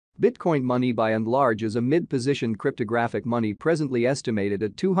Bitcoin money by and large is a mid-positioned cryptographic money presently estimated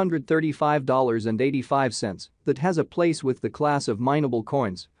at $235.85 that has a place with the class of mineable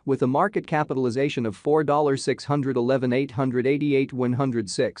coins with a market capitalization of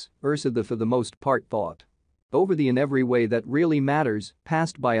 $4,611,888,106 USD for the most part thought. Over the in every way that really matters,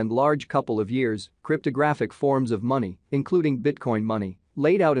 past by and large couple of years, cryptographic forms of money, including Bitcoin money,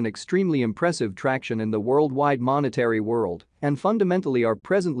 laid out an extremely impressive traction in the worldwide monetary world and fundamentally are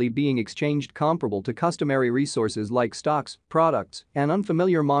presently being exchanged comparable to customary resources like stocks, products, and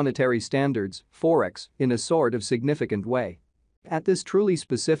unfamiliar monetary standards, forex, in a sort of significant way. At this truly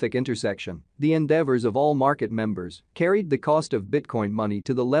specific intersection, the endeavors of all market members carried the cost of Bitcoin money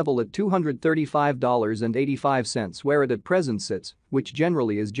to the level at $235.85 where it at present sits, which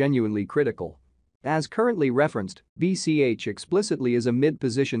generally is genuinely critical. As currently referenced, BCH explicitly is a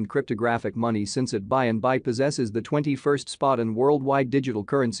mid-positioned cryptographic money since it by and by possesses the 21st spot in worldwide digital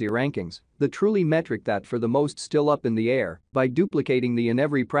currency rankings, the truly metric that for the most still up in the air, by duplicating the in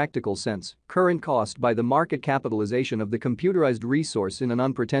every practical sense, current cost by the market capitalization of the computerized resource in an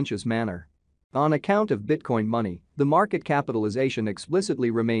unpretentious manner. On account of Bitcoin money, the market capitalization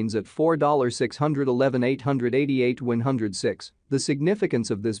explicitly remains at $4,611,888,106. The significance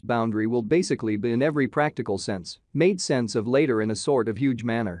of this boundary will basically be in every practical sense made sense of later in a sort of huge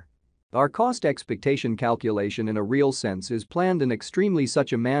manner. Our cost expectation calculation in a real sense is planned in extremely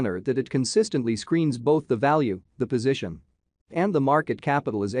such a manner that it consistently screens both the value, the position, and the market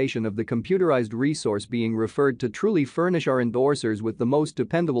capitalization of the computerized resource being referred to truly furnish our endorsers with the most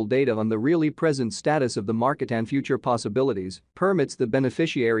dependable data on the really present status of the market and future possibilities, permits the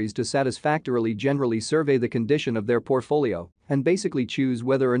beneficiaries to satisfactorily generally survey the condition of their portfolio and basically choose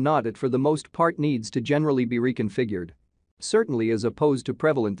whether or not it for the most part needs to generally be reconfigured. Certainly as opposed to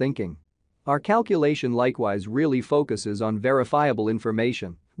prevalent thinking. Our calculation likewise really focuses on verifiable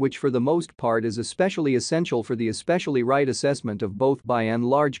information, which for the most part is especially essential for the especially right assessment of both by and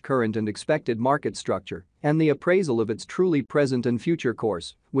large current and expected market structure and the appraisal of its truly present and future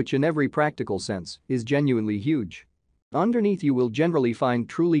course, which in every practical sense is genuinely huge. Underneath you will generally find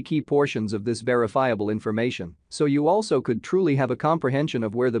truly key portions of this verifiable information, so you also could truly have a comprehension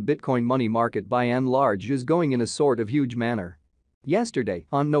of where the Bitcoin money market by and large is going in a sort of huge manner. Yesterday,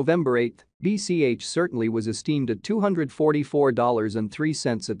 on November 8, BCH certainly was esteemed at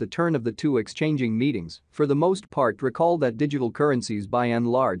 $244.03 at the turn of the two exchanging meetings. For the most part, recall that digital currencies by and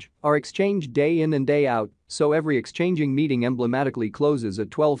large are exchanged day in and day out, so every exchanging meeting emblematically closes at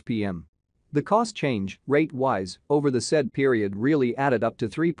 12 p.m. The cost change, rate-wise, over the said period really added up to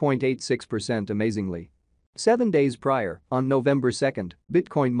 3.86% amazingly. 7 days prior, on November 2,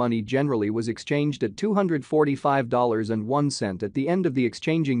 Bitcoin money generally was exchanged at $245.01 at the end of the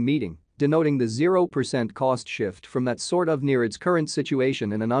exchanging meeting, denoting the 0% cost shift from that sort of near its current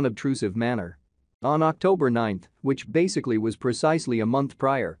situation in an unobtrusive manner. On October 9, which basically was precisely a month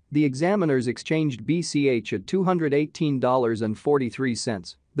prior, the examiners exchanged BCH at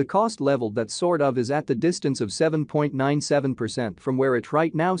 $218.43. The cost level that sort of is at the distance of 7.97% from where it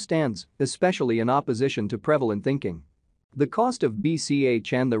right now stands, especially in opposition to prevalent thinking. The cost of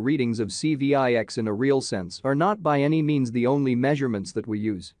BCH and the readings of CVIX in a real sense are not by any means the only measurements that we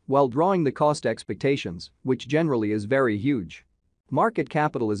use while drawing the cost expectations, which generally is very huge. Market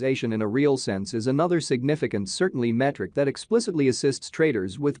capitalization in a real sense is another significant certainly metric that explicitly assists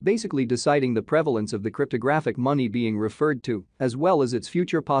traders with basically deciding the prevalence of the cryptographic money being referred to, as well as its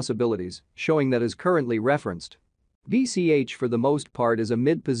future possibilities, showing that as currently referenced. BCH for the most part is a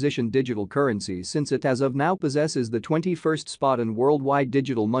mid-position digital currency since it as of now possesses the 21st spot in worldwide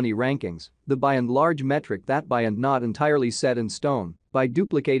digital money rankings, the by and large metric that by and not entirely set in stone, by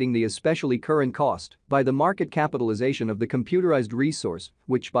duplicating the especially current cost, by the market capitalization of the computerized resource,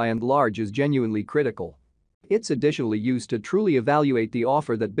 which by and large is genuinely critical. It's additionally used to truly evaluate the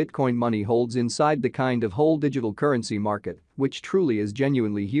offer that Bitcoin money holds inside the kind of whole digital currency market, which truly is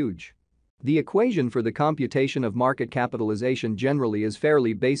genuinely huge. The equation for the computation of market capitalization generally is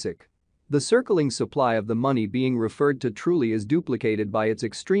fairly basic. The circling supply of the money being referred to truly is duplicated by its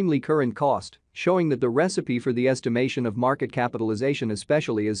extremely current cost, showing that the recipe for the estimation of market capitalization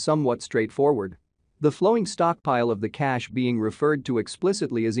especially is somewhat straightforward. The flowing stockpile of the cash being referred to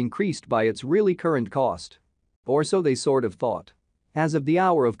explicitly is increased by its really current cost. Or so they sort of thought. As of the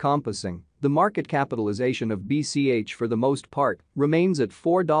hour of compassing, the market capitalization of BCH for the most part remains at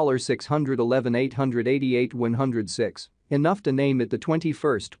 $4,611,888,106, enough to name it the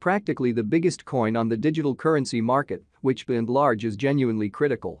 21st practically the biggest coin on the digital currency market, which by and large is genuinely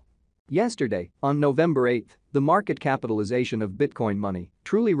critical. Yesterday, on November 8, the market capitalization of Bitcoin money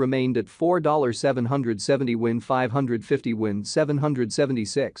truly remained at $4.770 win 550 win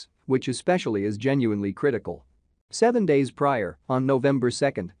 776, which especially is genuinely critical. 7 days prior, on November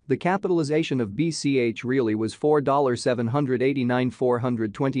 2, the capitalization of BCH really was $4.789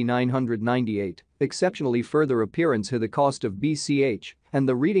 42998, exceptionally further appearance to the cost of BCH, and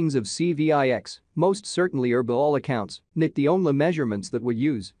the readings of CVIX, most certainly by all accounts, nit the only measurements that we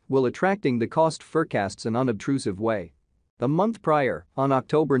use, will attracting the cost forecasts an unobtrusive way. A month prior, on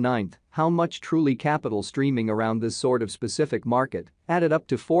October 9, how much truly capital streaming around this sort of specific market added up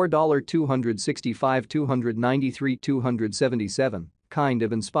to $4.265 293 277, kind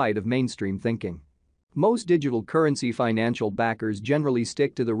of in spite of mainstream thinking. Most digital currency financial backers generally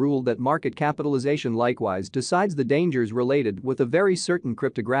stick to the rule that market capitalization likewise decides the dangers related with a very certain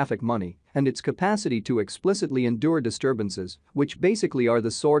cryptographic money and its capacity to explicitly endure disturbances, which basically are the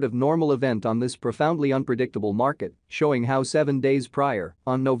sort of normal event on this profoundly unpredictable market, showing how 7 days prior,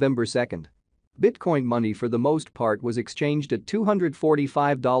 on November 2, Bitcoin money for the most part was exchanged at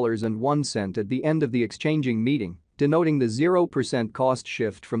 $245.01 at the end of the exchanging meeting, denoting the 0% cost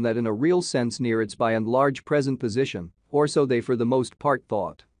shift from that in a real sense near its by and large present position, or so they for the most part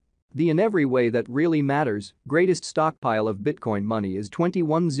thought. The in every way that really matters, greatest stockpile of Bitcoin money is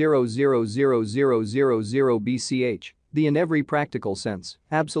 21,000,000 BCH. The in every practical sense,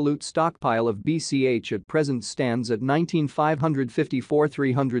 absolute stockpile of BCH at present stands at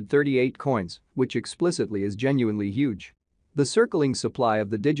 19,554,338 coins, which explicitly is genuinely huge. The circling supply of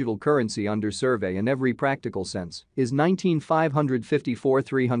the digital currency under survey in every practical sense is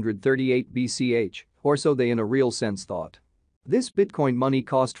 19,554,338 BCH, or so they in a real sense thought. This Bitcoin money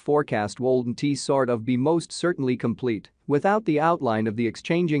cost forecast wouldn't sort of be most certainly complete without the outline of the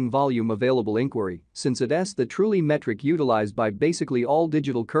exchanging volume available inquiry, since it's the truly metric utilized by basically all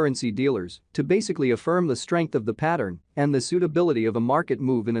digital currency dealers to basically affirm the strength of the pattern and the suitability of a market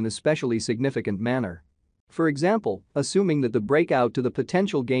move in an especially significant manner. For example, assuming that the breakout to the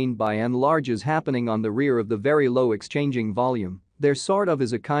potential gain by and large is happening on the rear of the very low exchanging volume, there sort of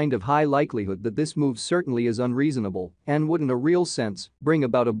is a kind of high likelihood that this move certainly is unreasonable and would in a real sense bring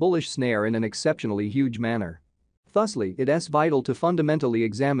about a bullish snare in an exceptionally huge manner. Thusly, it's vital to fundamentally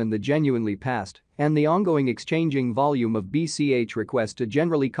examine the genuinely past and the ongoing exchanging volume of BCH requests to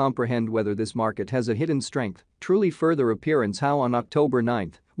generally comprehend whether this market has a hidden strength, truly further appearance how on October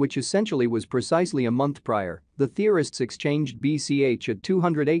 9, which essentially was precisely a month prior, the theorists exchanged BCH at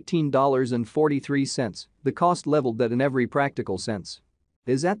 $218.43, the cost leveled that in every practical sense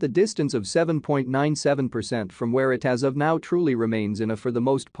is at the distance of 7.97% from where it as of now truly remains in a for the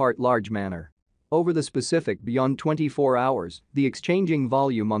most part large manner. Over the specific beyond 24 hours, the exchanging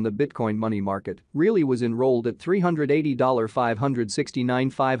volume on the Bitcoin money market really was enrolled at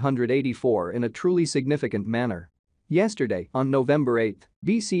 $380,569,584 in a truly significant manner. Yesterday, on November 8,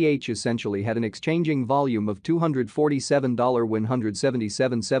 BCH essentially had an exchanging volume of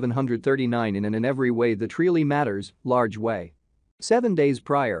 $247,177,739 in an in every way that really matters, large way. 7 days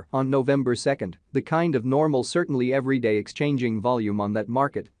prior, on November 2, the kind of normal certainly everyday exchanging volume on that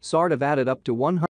market sort of added up to